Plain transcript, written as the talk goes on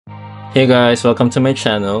Hey guys, welcome to my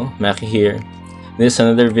channel, Maki here. This is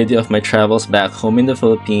another video of my travels back home in the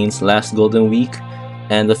Philippines last Golden Week,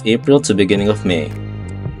 end of April to beginning of May.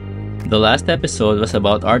 The last episode was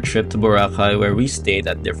about our trip to Boracay where we stayed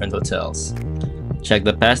at different hotels. Check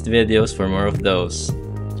the past videos for more of those.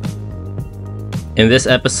 In this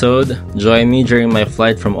episode, join me during my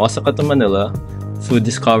flight from Osaka to Manila, food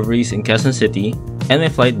discoveries in Quezon City, and my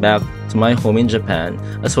flight back to my home in Japan,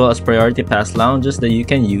 as well as priority pass lounges that you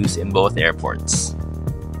can use in both airports.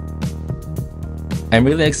 I'm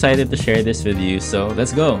really excited to share this with you, so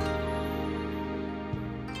let's go!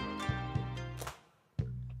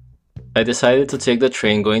 I decided to take the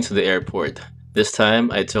train going to the airport. This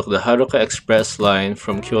time, I took the HARUKA Express line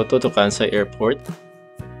from Kyoto to KANSAI Airport.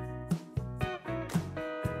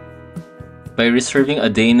 By reserving a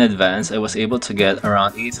day in advance, I was able to get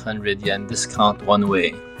around 800 yen discount one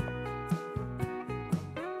way.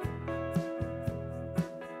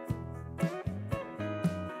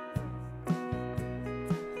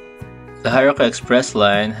 The HARUKA Express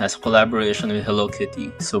line has a collaboration with Hello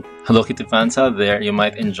Kitty, so Hello Kitty fans out there, you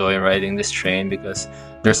might enjoy riding this train because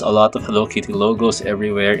there's a lot of Hello Kitty logos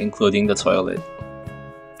everywhere, including the toilet.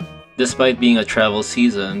 Despite being a travel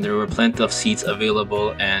season, there were plenty of seats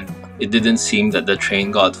available and it didn't seem that the train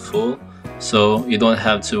got full, so you don't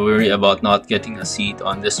have to worry about not getting a seat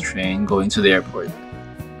on this train going to the airport.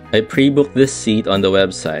 I pre-booked this seat on the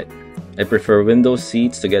website. I prefer window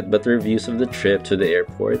seats to get better views of the trip to the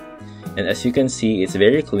airport, and as you can see, it's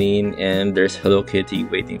very clean and there's Hello Kitty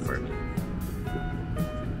waiting for me.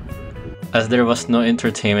 As there was no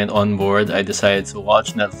entertainment on board, I decided to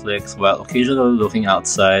watch Netflix while occasionally looking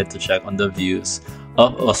outside to check on the views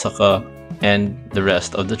of Osaka and the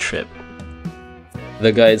rest of the trip.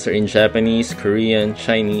 The guides are in Japanese, Korean,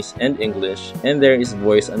 Chinese, and English, and there is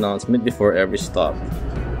voice announcement before every stop.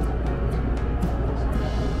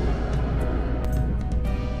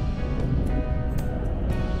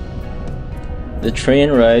 The train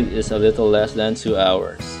ride is a little less than 2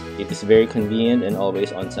 hours. It is very convenient and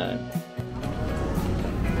always on time.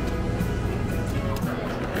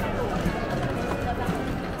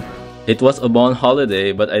 It was a Bon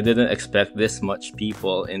holiday, but I didn't expect this much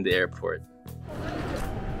people in the airport.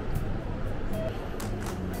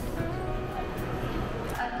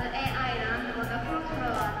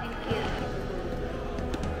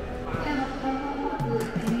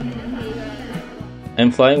 I'm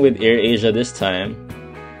flying with AirAsia this time,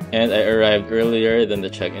 and I arrived earlier than the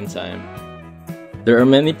check-in time. There are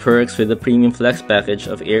many perks with the Premium Flex package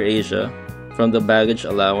of AirAsia, from the baggage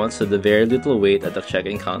allowance to the very little wait at the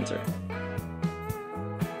check-in counter.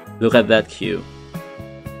 Look at that queue.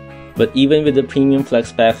 But even with the Premium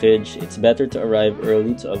Flex package, it's better to arrive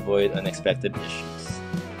early to avoid unexpected issues.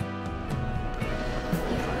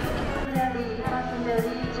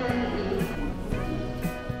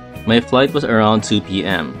 My flight was around 2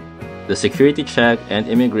 p.m. The security check and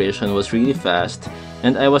immigration was really fast,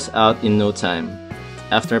 and I was out in no time,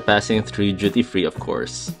 after passing through duty-free of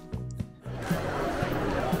course.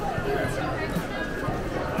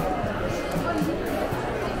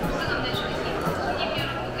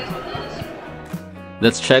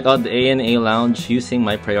 Let's check out the ANA lounge using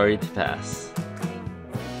my priority pass.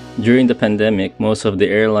 During the pandemic, most of the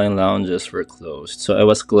airline lounges were closed, so I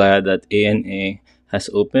was glad that ANA has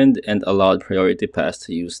opened and allowed priority pass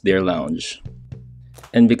to use their lounge.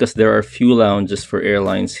 And because there are few lounges for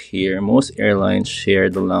airlines here, most airlines share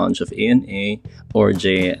the lounge of ANA or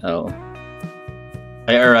JAL.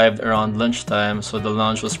 I arrived around lunchtime, so the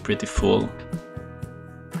lounge was pretty full.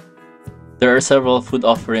 There are several food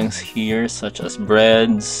offerings here such as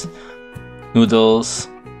breads, noodles,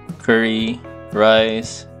 curry,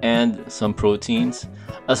 rice, and some proteins,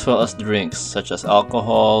 as well as drinks such as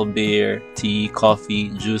alcohol, beer, tea, coffee,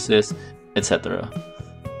 juices, etc.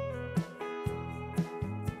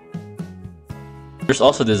 There's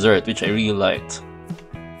also dessert, which I really liked.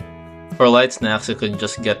 For light snacks, you could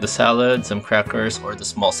just get the salad, some crackers, or the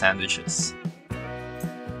small sandwiches.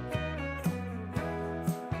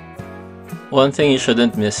 One thing you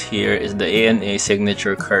shouldn't miss here is the ANA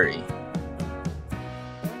signature curry.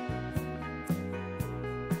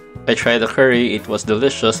 I tried the curry, it was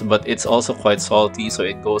delicious, but it's also quite salty, so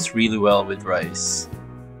it goes really well with rice.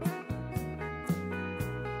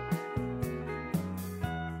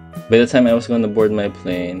 By the time I was going to board my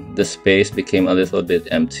plane, the space became a little bit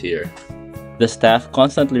emptier. The staff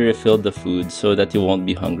constantly refilled the food so that you won't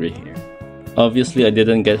be hungry here. Obviously, I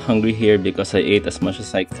didn't get hungry here because I ate as much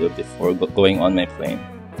as I could before going on my plane.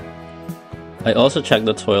 I also checked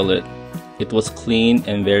the toilet. It was clean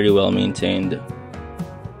and very well maintained.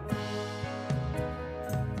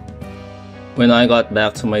 When I got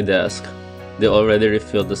back to my desk, they already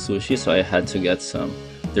refilled the sushi, so I had to get some.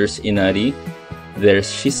 There's inari, there's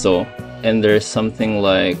shiso, and there's something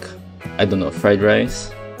like, I don't know, fried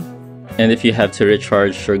rice. And if you have to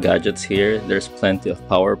recharge your gadgets here, there's plenty of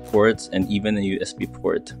power ports and even a USB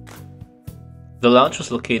port. The lounge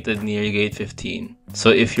was located near gate 15, so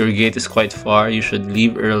if your gate is quite far, you should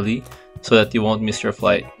leave early so that you won't miss your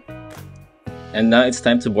flight. And now it's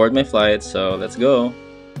time to board my flight, so let's go!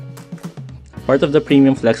 Part of the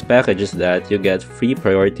Premium Flex package is that you get free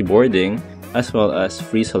priority boarding as well as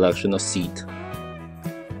free selection of seat.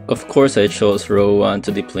 Of course, I chose row 1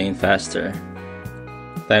 to deplane faster.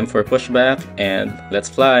 Time for pushback and let's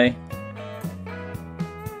fly!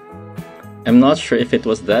 I'm not sure if it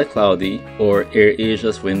was that cloudy or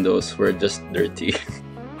AirAsia's windows were just dirty.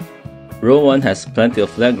 Row 1 has plenty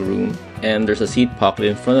of leg room and there's a seat pocket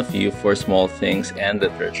in front of you for small things and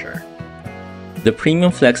literature. The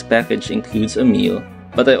Premium Flex package includes a meal,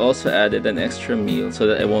 but I also added an extra meal so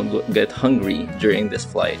that I won't get hungry during this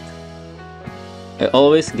flight. I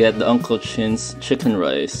always get the Uncle Chin's chicken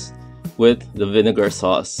rice with the vinegar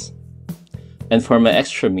sauce. And for my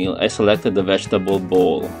extra meal, I selected the vegetable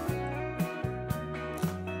bowl.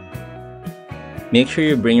 Make sure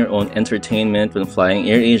you bring your own entertainment when flying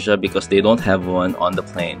AirAsia because they don't have one on the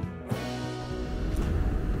plane.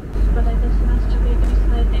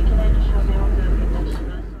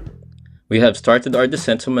 We have started our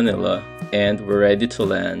descent to Manila and we're ready to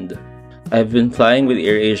land. I've been flying with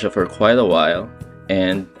AirAsia for quite a while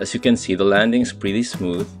and as you can see the landing is pretty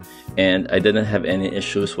smooth and I didn't have any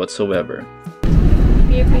issues whatsoever.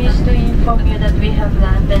 We are pleased to inform you that we have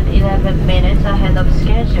landed 11 minutes ahead of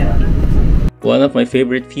schedule. One of my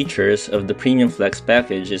favorite features of the Premium Flex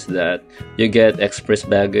package is that you get express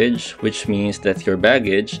baggage, which means that your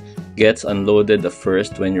baggage gets unloaded the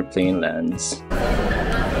first when your plane lands.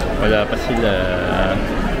 Wala pa sila.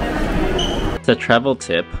 As a travel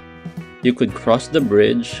tip, you could cross the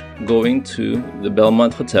bridge going to the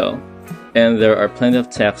Belmont Hotel and there are plenty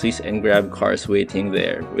of taxis and grab cars waiting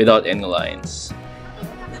there without any lines.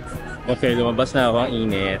 Okay, lumabas na ako, ang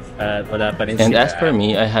init at wala pa rin And sila. as for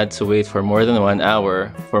me, I had to wait for more than 1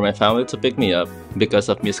 hour for my family to pick me up because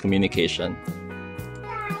of miscommunication.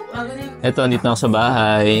 Ito, andito na ako sa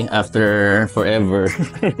bahay after forever.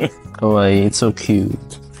 Kawaii, it's so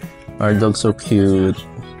cute. Our dog's so cute.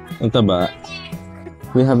 Ang taba.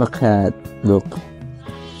 We have a cat. Look.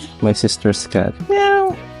 My sister's cat.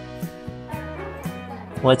 Meow!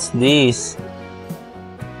 What's this?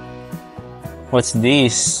 What's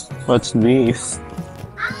this? What's this?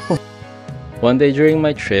 One day during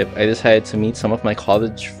my trip, I decided to meet some of my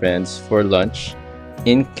college friends for lunch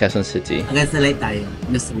in Quezon City. Against the light tayo.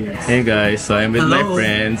 Just weird. Hey guys, so I'm with my Hello.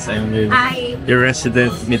 friends. I'm with Hi! your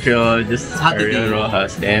resident meteorologist, Happy Ariel day.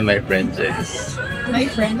 Rojas, and my friend Jess. My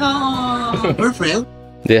friend. Oh, we're friends.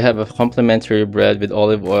 They have a complimentary bread with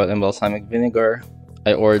olive oil and balsamic vinegar.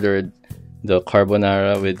 I ordered the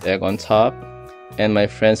carbonara with egg on top. And my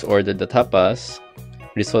friends ordered the tapas,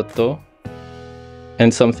 risotto,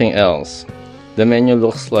 and something else. The menu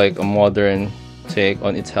looks like a modern take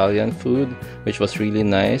on Italian food, which was really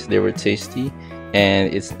nice. They were tasty,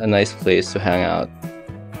 and it's a nice place to hang out.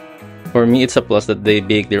 For me, it's a plus that they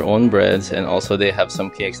bake their own breads, and also they have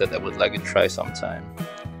some cakes that I would like to try sometime.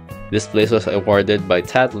 This place was awarded by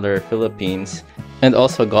Tatler Philippines, and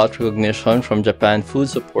also got recognition from Japan food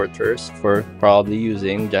supporters for proudly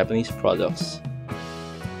using Japanese products.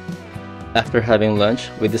 After having lunch,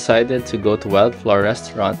 we decided to go to Wildflower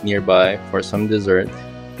Restaurant nearby for some dessert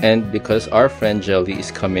and because our friend Jelly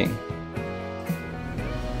is coming.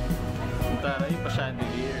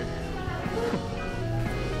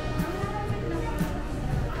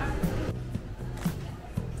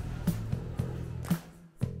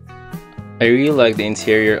 I really like the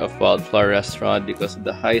interior of Wildflower Restaurant because of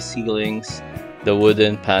the high ceilings, the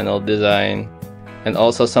wooden panel design, and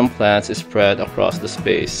also some plants is spread across the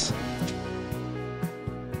space.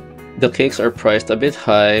 The cakes are priced a bit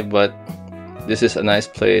high, but this is a nice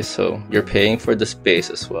place, so you're paying for the space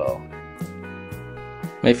as well.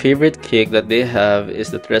 My favorite cake that they have is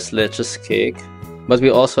the tres leches cake, but we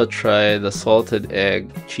also try the salted egg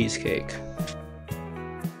cheesecake.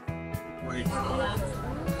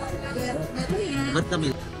 Ba't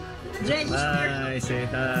kami? Hi, say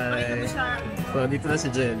hi. So, dito na si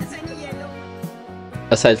Jen.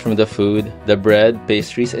 Aside from the food, the bread,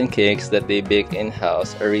 pastries, and cakes that they bake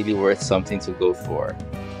in-house are really worth something to go for.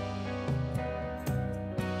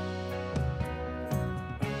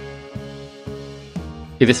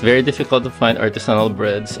 It is very difficult to find artisanal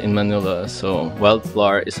breads in Manila, so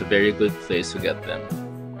Wildflower is a very good place to get them.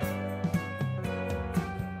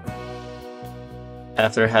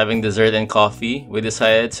 After having dessert and coffee, we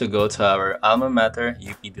decided to go to our alma mater,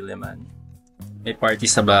 UP Diliman. May party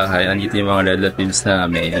sa bahay. Andito yung mga relatives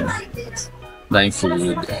namin. Daming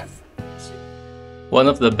food. One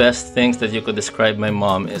of the best things that you could describe my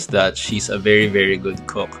mom is that she's a very, very good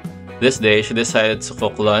cook. This day, she decided to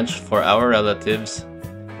cook lunch for our relatives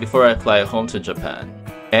before I fly home to Japan.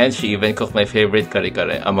 And she even cooked my favorite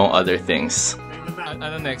kare-kare, among other things.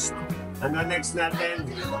 Ano next? Ano next natin?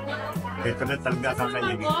 Ito na talaga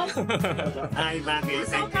kakainin. Ay, bagay.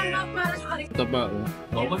 Thank you. Taba,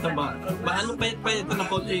 oh. Oo, mataba. Ano pa ito na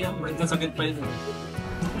konti yan? Ito sakit pa ito.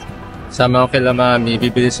 Sama ko kila mami,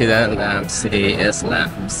 bibili sila ng lamps, AS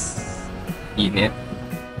lamps. Init.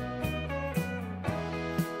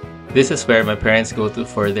 This is where my parents go to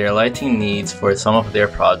for their lighting needs for some of their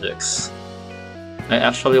projects. I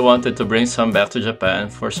actually wanted to bring some back to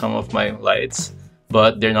Japan for some of my lights,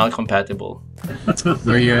 but they're not compatible.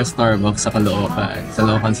 We're here at Starbucks sa Caloocan.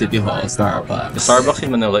 Caloocan City Hall, Starbucks. The Starbucks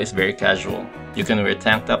in Manila is very casual. You can wear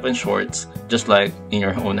tank top and shorts, just like in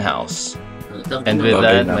your own house. And with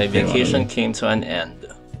that, my vacation came to an end.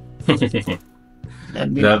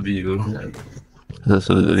 Love you.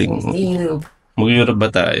 Susuling. Mag-Europe ba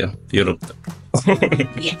tayo? Europe.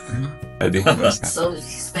 Yeah. Adi. So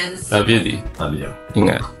expensive. Love you, Di.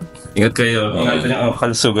 Ingat. Ingat kayo. Ingat ang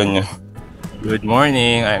kalusugan nyo. Good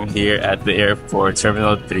morning. I'm here at the airport,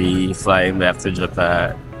 Terminal 3, flying back to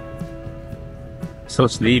Japan. So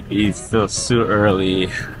sleepy. It feels too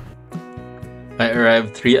early. I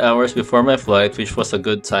arrived 3 hours before my flight, which was a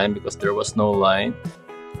good time because there was no line.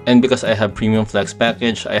 And because I have premium flex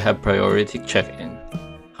package, I have priority check-in.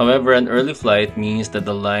 However, an early flight means that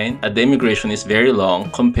the line at the immigration is very long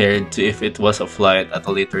compared to if it was a flight at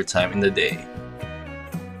a later time in the day.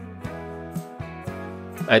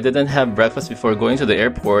 I didn't have breakfast before going to the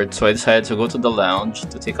airport, so I decided to go to the lounge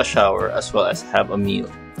to take a shower as well as have a meal.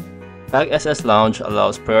 PAG SS Lounge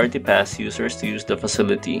allows Priority Pass users to use the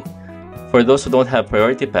facility. For those who don't have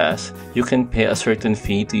Priority Pass, you can pay a certain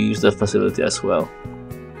fee to use the facility as well.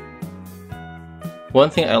 One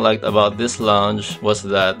thing I liked about this lounge was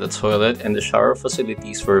that the toilet and the shower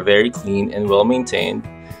facilities were very clean and well maintained.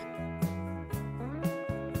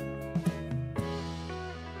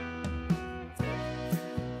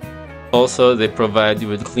 Also, they provide you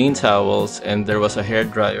with clean towels and there was a hair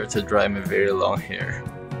dryer to dry my very long hair.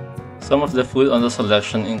 Some of the food on the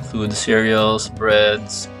selection include cereals,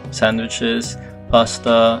 breads, sandwiches,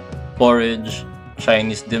 pasta, porridge,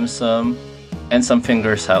 Chinese dim sum, and some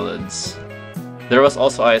finger salads. There was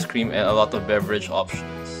also ice cream and a lot of beverage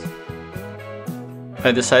options.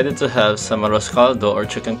 I decided to have some arroz caldo or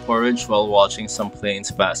chicken porridge while watching some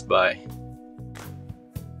planes pass by.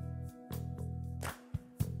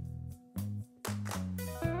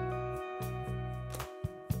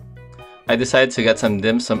 I decided to get some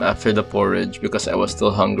dim sum after the porridge because I was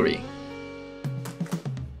still hungry.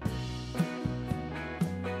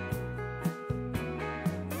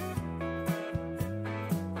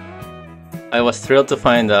 I was thrilled to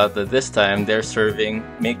find out that this time they're serving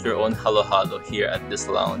make your own halo-halo here at this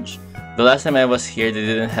lounge. The last time I was here they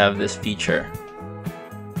didn't have this feature.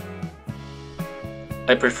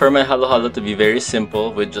 I prefer my halo-halo to be very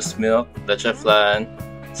simple with just milk, leche flan,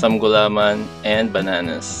 some gulaman, and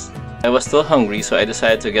bananas. I was still hungry so I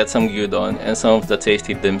decided to get some gyudon and some of the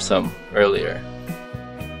tasty dim sum earlier.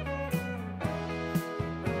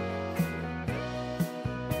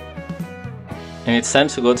 And it's time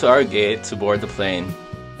to go to our gate to board the plane.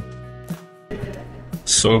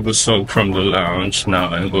 So busog from the lounge. Now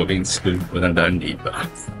I'm going to Manila.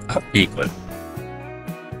 Ikot.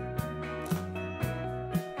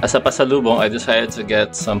 As a pasalubong, I decided to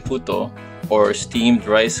get some puto or steamed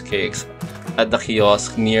rice cakes at the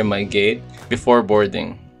kiosk near my gate before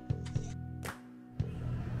boarding.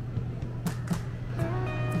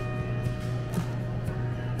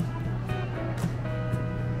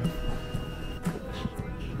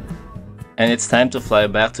 And it's time to fly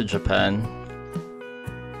back to Japan.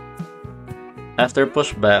 After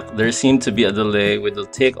pushback, there seemed to be a delay with the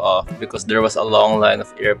takeoff because there was a long line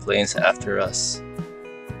of airplanes after us.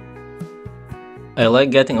 I like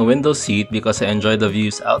getting a window seat because I enjoy the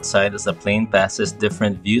views outside as the plane passes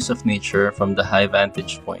different views of nature from the high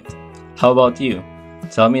vantage point. How about you?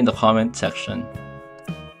 Tell me in the comment section.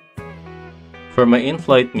 For my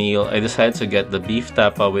in-flight meal, I decided to get the beef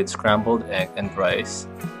tapa with scrambled egg and rice,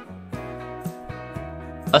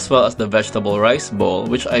 as well as the vegetable rice bowl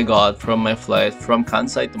which I got from my flight from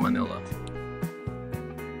KANSAI to Manila.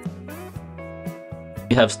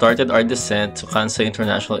 We have started our descent to KANSAI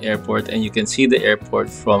International Airport and you can see the airport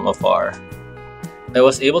from afar. I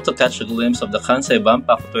was able to catch a glimpse of the Kansai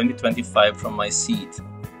Banpaku 2025 from my seat.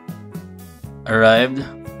 Arrived,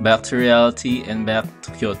 back to reality, and back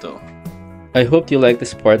to Kyoto. I hope you liked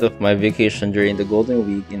this part of my vacation during the Golden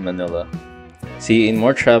Week in Manila. See you in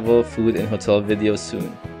more travel, food, and hotel videos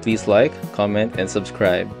soon. Please like, comment, and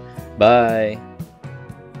subscribe. Bye!